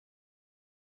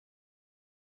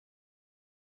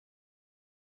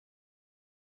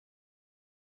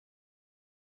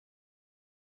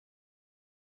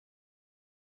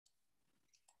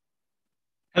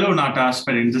Hello, Nata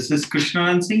aspirant. This is Krishna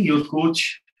and Singh, your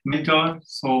coach, mentor.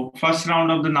 So, first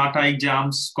round of the Nata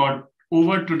exams got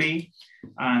over today,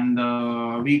 and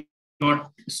we got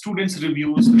students'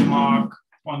 reviews, remark.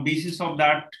 On basis of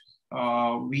that,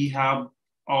 we have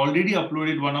already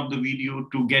uploaded one of the video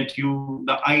to get you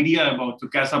the idea about the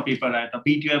CASA paper at the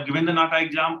beat you have given the Nata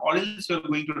exam, or else you're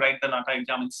going to write the Nata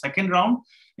exam in second round.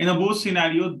 In a both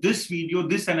scenario, this video,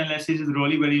 this analysis is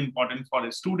really very important for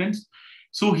the students.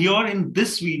 So here in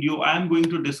this video, I am going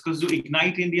to discuss जो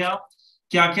Ignite India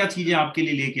क्या-क्या चीजें आपके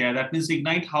लिए लेके आया. That means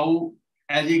Ignite, how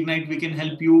as Ignite we can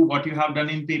help you, what you have done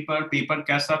in paper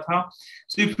कैसा था.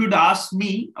 So if you'd ask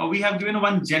me, we have given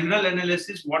one general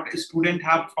analysis, what a student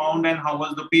have found and how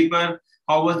was the paper,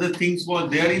 how was the things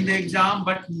was there in the exam.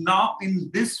 But now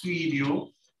in this video,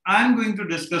 I'm going to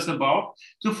discuss about,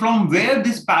 so from where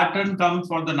this pattern comes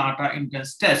for the Nata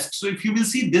entrance test. So if you will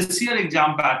see this year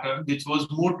exam pattern, which was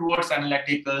more towards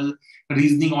analytical,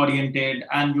 reasoning oriented,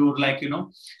 and your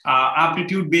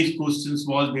aptitude based questions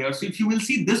was there. So if you will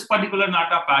see this particular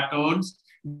Nata patterns,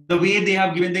 the way they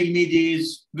have given the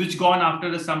images, which gone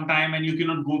after some time, and you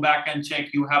cannot go back and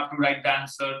check, you have to write the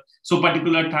answer. So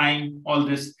particular time, all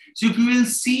this. So if you will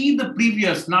see the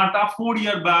previous Nata 4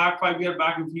 year back, 5 year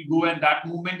back, if you go at that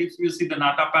moment, if you see the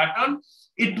Nata pattern,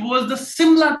 it was the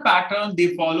similar pattern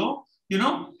they follow.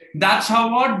 That's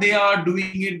how what they are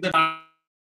doing it.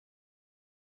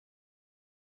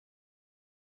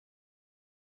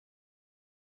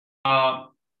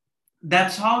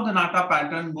 That's how the Nata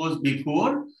pattern was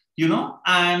before,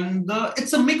 and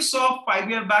it's a mix of 5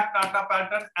 year back Nata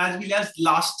pattern as well as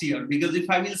last year. Because if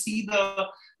I will see the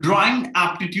drawing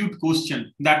aptitude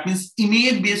question, that means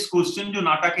image based question, jo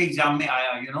Nata ke exam mein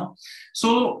aaya,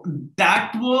 so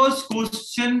that was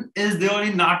question is there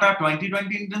in Nata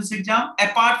 2020 entrance exam.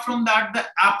 Apart from that, the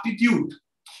aptitude,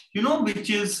 which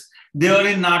is there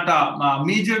in Nata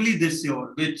majorly this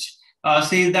year, which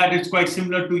says that it's quite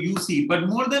similar to UC, but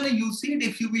more than a UC,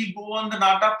 if you will go on the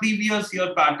Nata previous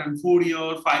year pattern, 4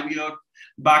 year, 5 year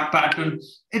back pattern,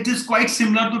 it is quite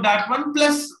similar to that one.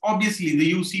 Plus, obviously,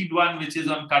 the UC one, which is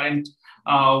on current,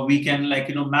 we can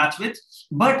match with.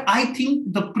 But I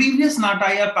think the previous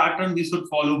Nata year pattern we should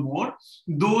follow more.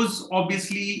 Those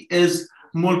obviously is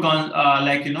more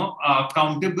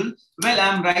countable. Well,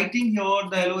 I'm writing here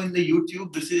the hello in the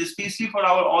YouTube. This is especially for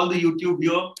all the YouTube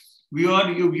viewer.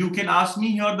 You can ask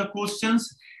me here the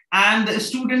questions, and the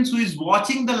students who is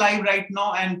watching the live right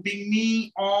now and ping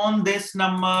me on this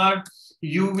number,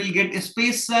 you will get a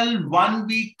special 1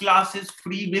 week classes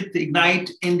free with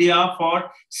Ignite India for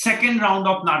second round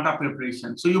of Nata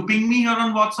preparation. So you ping me here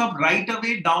on WhatsApp right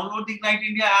away, download the Ignite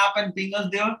India app and ping us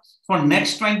there for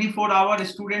next 24 hours.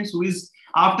 Students who is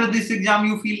after this exam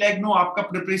you feel like no, आपका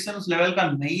preparation उस level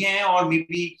का नहीं है, or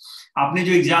maybe आपने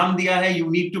जो exam दिया है, you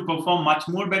need to perform much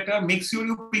more better. Make sure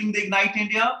you ping the Ignite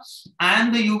India,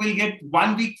 and you will get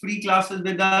 1 week free classes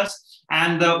with us,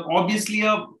 and obviously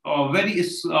a very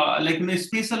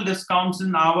special discounts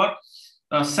in our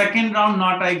second round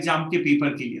Nata exam के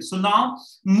paper के लिए. So now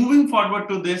moving forward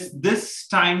to this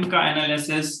time का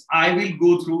analysis, I will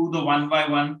go through the one by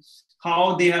one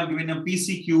how they have given a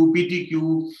PCQ,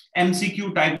 PTQ,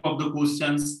 MCQ type of the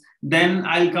questions. Then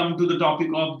I'll come to the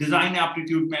topic of design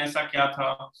aptitude mein aisa kya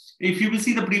tha. If you will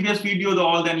see the previous video,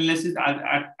 all the analysis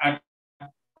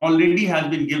already has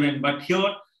been given. But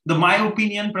here, my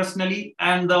opinion personally,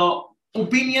 and the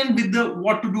opinion with the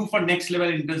what to do for next level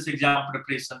entrance exam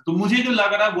preparation. तो मुझे जो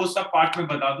लग रहा है वो सब part में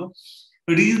बता दो.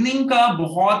 Reasoning का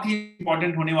बहुत ही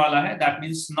important होने वाला है. That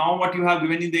means now what you have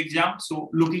given in the exam.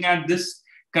 So looking at this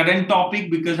current topic,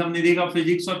 because हमने देखा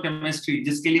फिजिक्स और केमिस्ट्री,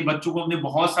 जिसके लिए बच्चों को हमने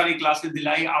बहुत सारी क्लासेस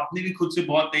दिलाई, आपने भी खुद से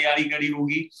बहुत तैयारी करी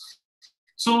होगी.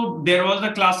 So there was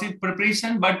the classes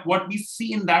preparation, but what we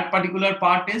C in that particular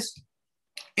part is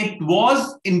it was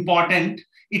important.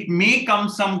 It may come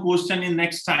some question in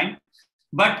next time,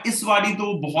 but इस बारी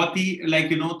तो बहुत ही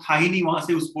था ही नहीं वहां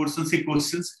से उस पोर्शन से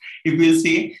questions, if will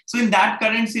say. So in that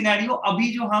current scenario,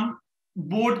 अभी जो हम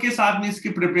बोर्ड के साथ में इसकी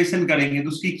प्रिपरेशन करेंगे, तो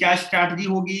उसकी क्या स्ट्रैटेजी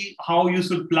होगी, how you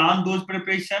should plan those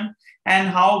preparation and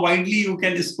how widely you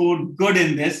can score good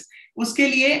in this. उसके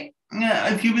लिए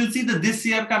if you will see the this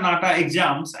year का नाटा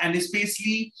exams and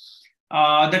specially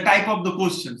the type of the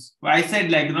questions, I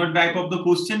said type of the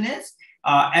question is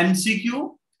MCQ,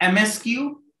 MSQ,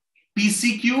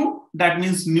 PCQ, that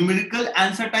means numerical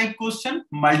answer type question,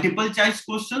 multiple choice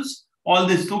questions, all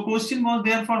this. So question was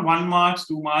there for 1 marks,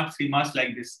 2 marks, 3 marks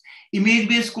like this. Image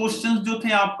based questions जो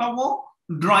थे आपका वो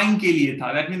drawing के लिए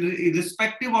था. That means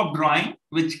irrespective of drawing,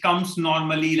 which comes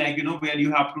normally where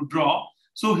you have to draw.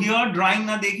 So here drawing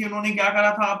ना देखिए उन्होंने क्या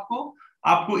करा था,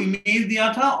 आपको image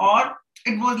दिया था और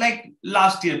it was like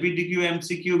last year, PDQ,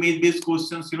 MCQ, image-based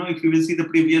questions. If you will see the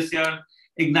previous year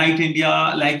Ignite India,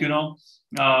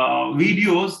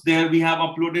 videos, there we have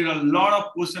uploaded a lot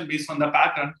of questions based on the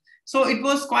pattern. So it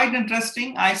was quite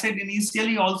interesting. I said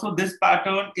initially also this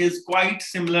pattern is quite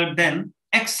similar then,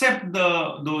 except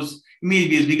those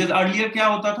image-based, because earlier क्या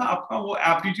होता था आपका वो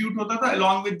aptitude होता था,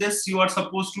 along with this you are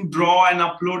supposed to draw and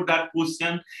upload that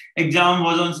question. Exam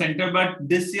was on center, but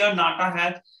this year Nata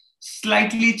has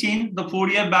slightly changed the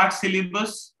 4-year back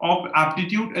syllabus of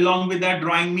aptitude. Along with that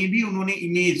drawing, maybe उन्होंने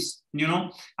image,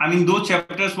 I mean those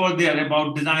chapters were there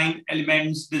about design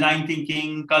elements, design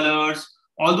thinking, colors.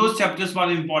 All those chapters were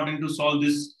important to solve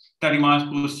this 30 marks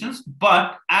questions.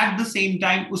 But at the same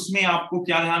time उसमें आपको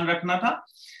क्या ध्यान रखना था,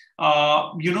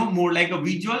 more like a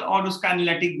visual or उसका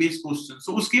analytic based question.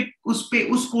 So उस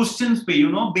questions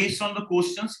पे, based on the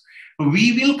questions,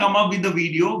 we will come up with the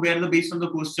video where based on the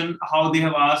question, how they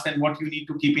have asked and what you need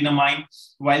to keep in mind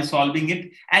while solving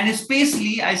it. And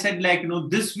especially I said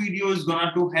this video is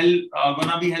gonna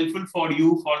be helpful for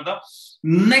you for the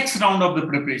next round of the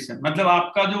preparation. मतलब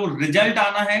आपका जो result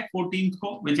आना है 14th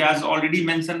को, which has already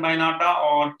mentioned by Nata,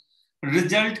 और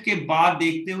result के बाद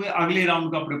देखते हुए अगले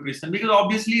राउंड का preparation, because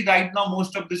obviously right now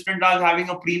most of the student are having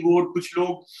a pre board, कुछ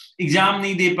लोग एग्जाम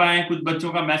नहीं दे पाए, कुछ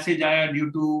बच्चों का मैसेज आया due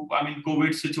to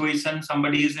Covid situation,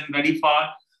 somebody is in very far,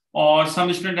 और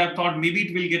some student have thought maybe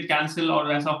it will get cancelled,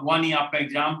 और ऐसा हुआ नहीं, आपका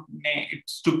एग्जाम में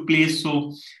it took place. So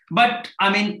but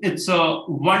it's a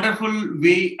wonderful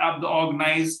way of the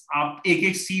organize. आप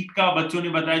एक seat का बच्चों ने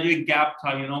बताया जो एक गैप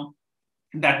था,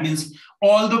 that means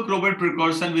all the COVID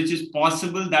precaution which is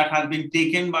possible that has been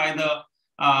taken by the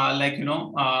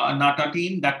Nata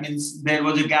team. That means there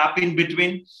was a gap in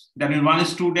between. That means one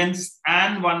students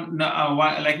and one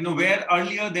where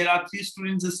earlier there are 3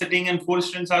 students sitting and 4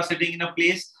 students are sitting in a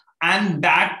place, and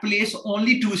that place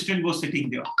only 2 students were sitting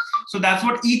there. So that's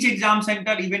what each exam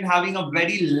center, even having a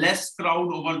very less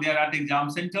crowd over there at exam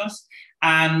centers,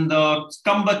 and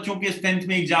कम बच्चों के strength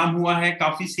में exam हुआ है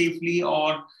काफी safely,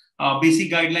 और basic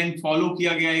guideline follow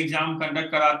किया गया exam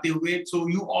conduct कराते हुए. So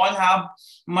you all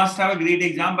must have a great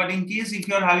exam. But in case if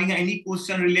you are having any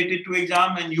question related to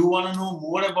exam and you want to know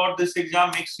more about this exam,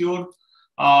 make sure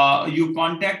you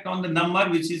contact on the number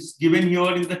which is given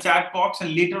here in the chat box,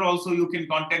 and later also you can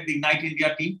contact the Ignite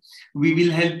India team. We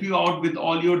will help you out with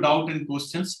all your doubt and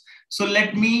questions. So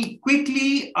let me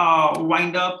quickly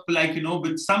wind up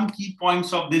with some key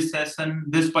points of this session,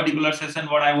 this particular session.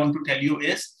 What I want to tell you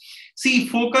is, see,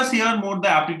 focus here more the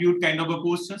aptitude kind of a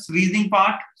questions. Reasoning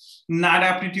part, not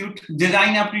aptitude.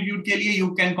 Design aptitude ke liye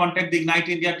you can contact the Ignite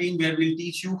India team, where we'll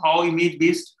teach you how image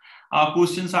based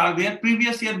questions are there.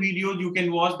 Previous year videos you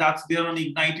can watch, that's there on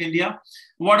Ignite India.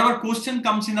 Whatever question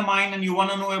comes in the mind and you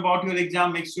want to know about your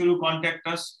exam, make sure you contact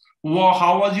us.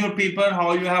 How was your paper,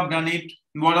 how you have done it,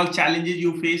 what are challenges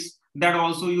you face, that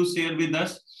also you share with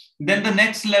us. Then the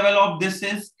next level of this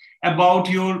is about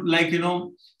your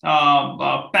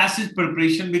passage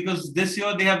preparation, because this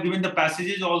year they have given the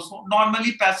passages also.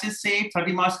 Normally passage say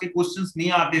 30 marks के questions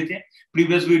नहीं आते थे.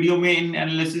 Previous video में in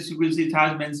analysis you will see it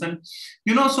has mentioned.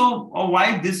 So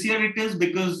why this year it is,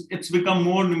 because it's become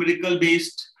more numerical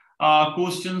based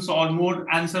questions or more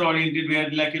answer oriented, where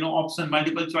option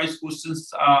multiple choice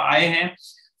questions आए हैं.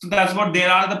 So that's what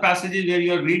there are the passages where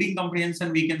your reading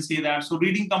comprehension, we can say that. So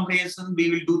reading comprehension,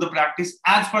 we will do the practice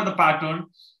as per the pattern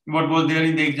what was there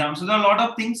in the exam. So there are a lot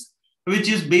of things which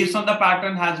is based on the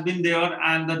pattern has been there,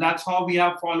 and that's how we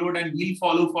have followed and will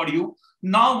follow for you.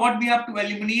 Now what we have to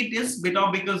eliminate is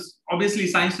because obviously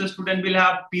science student will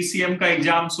have PCM ka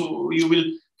exam, so you will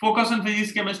focus on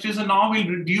physics chemistry. So now we'll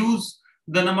reduce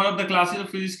the number of the classes of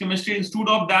physics chemistry. Instead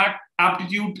of that,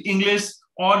 aptitude, English,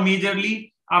 or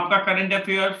majorly आपका current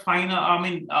affair, fine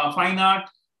art,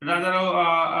 rather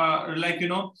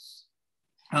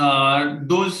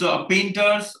those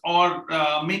painters or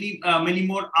many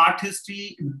more art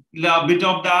history, a bit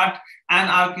of that, and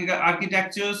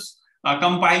architectures,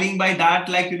 compiling by that,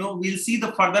 we'll see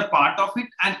the further part of it,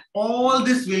 and all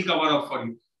this will cover up for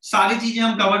you. सारी चीजें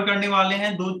हम cover करने वाले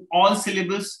हैं. All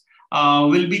syllabus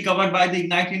will be covered by the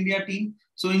Ignite India team.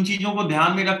 So इन चीजों को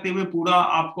ध्यान में रखते हुए पूरा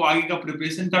आपको आगे का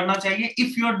preparation करना चाहिए.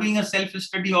 If you are doing a self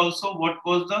study also, what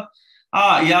was the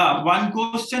one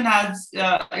question has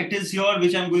it is here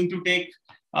which I'm going to take.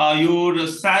 Your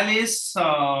Salis,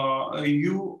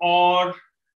 you or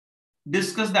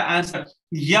discuss the answer.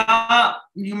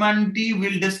 Humanity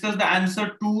will discuss the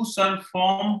answer to sir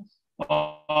form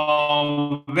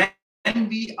when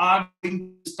we are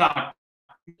going to start.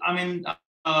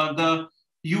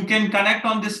 You can connect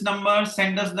on this number,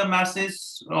 send us the message.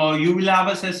 You will have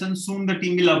a session soon. The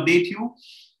team will update you.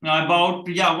 about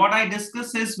what I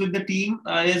discuss is with the team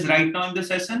is right now in the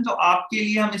session. So आपके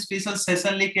लिए हम special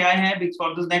session लेके आए हैं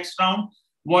for this next round.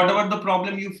 Whatever the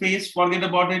problem you face, forget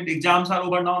about it. Exams are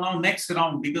over now. Now next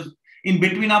round, because in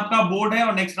between आपका board है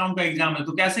और next round का exam है.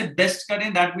 तो कैसे best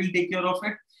करें, that will take care of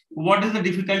it. What is the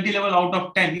difficulty level out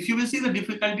of 10? If you will see the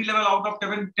difficulty level out of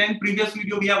 10, previous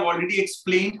video we have already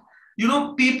explained. You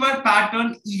know, paper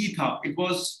pattern easy tha. It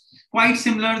was quite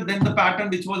similar than the pattern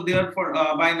which was there for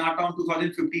by Nata in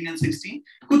 2015 and 16.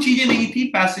 कुछ चीजें नहीं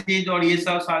थी, passage और ये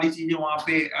सब सारी चीजें वहाँ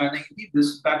पे नहीं थी.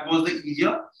 That was the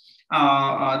easier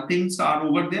things are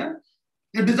over there.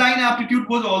 The design aptitude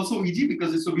was also easy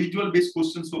because it's a visual based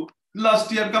question. So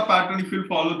last year ka pattern, if you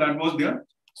follow, that was there.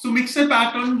 So mixer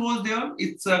pattern was there.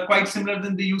 It's quite similar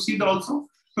than the UC also.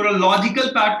 So a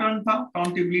logical pattern था,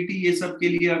 accountability ये सब के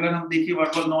लिए अगर हम देखिए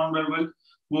verbal, non-verbal,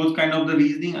 both kind of the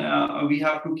reasoning we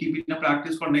have to keep in a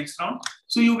practice for next round.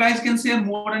 So you guys can say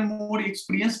more and more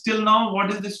experience. Till now, what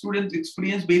is the student's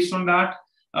experience? Based on that,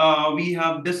 we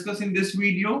have discussed in this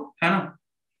video.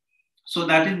 So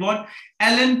that is what.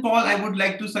 Ellen, Paul, I would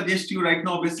like to suggest you right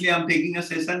now. Obviously, I'm taking a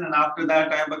session, and after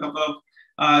that, I have a couple of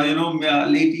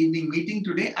late evening meeting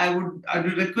today. I would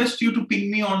request you to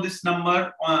ping me on this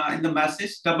number in the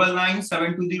message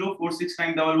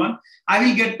 9972046911. I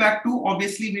will get back to.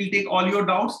 Obviously, we'll take all your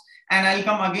doubts, and I'll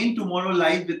come again tomorrow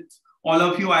live with all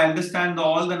of you. I understand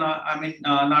all the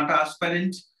Nata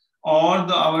aspirants or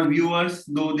our viewers,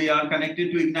 though they are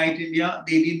connected to Ignite India,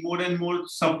 they need more and more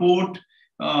support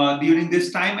during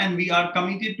this time, and we are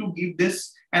committed to give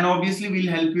this, and obviously we'll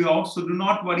help you out. So do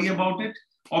not worry about it.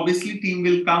 Obviously, team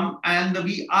will come and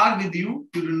we are with you.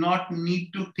 You do not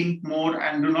need to think more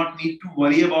and do not need to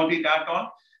worry about it at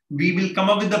all. We will come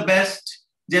up with the best.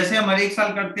 जैसे हम हर एक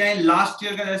साल करते हैं, last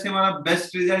year का जैसे हमारा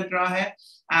best result रहा है,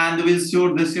 and we'll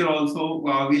sure this year also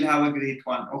we'll have a great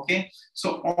one. Okay,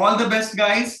 so all the best,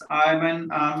 guys. I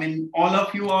mean, all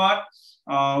of you are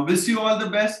wish you all the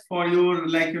best for your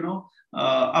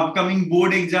upcoming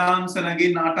board exams and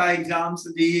again Nata exams,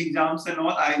 JEE exams and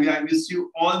all. I wish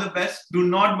you all the best. Do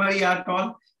not worry at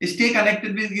all. Stay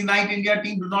connected with Ignite India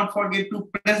team. Do not forget to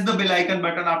press the bell icon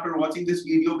button after watching this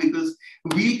video, because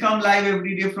we'll come live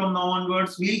every day from now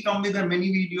onwards. We'll come with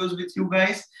many videos with you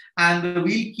guys, and we'll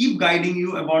keep guiding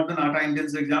you about the Nata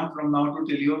entrance exam from now to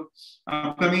till your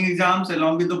upcoming exams,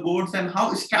 along with the boards, and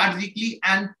how strategically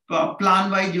and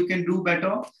plan wise you can do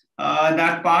better.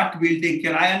 That part will take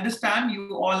care. I understand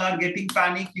you all are getting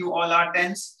panic, you all are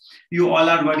tense, you all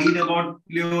are worried about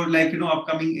your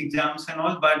upcoming exams and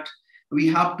all, but we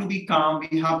have to be calm,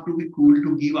 we have to be cool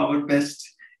to give our best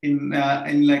in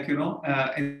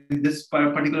this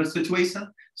particular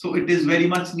situation. So it is very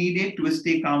much needed to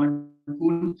stay calm and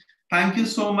cool. Thank you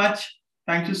so much.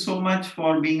 Thank you so much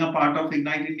for being a part of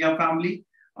Ignite India family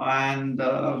and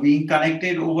being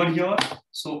connected over here.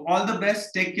 So all the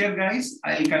best. Take care, guys.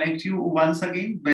 I'll connect you once again.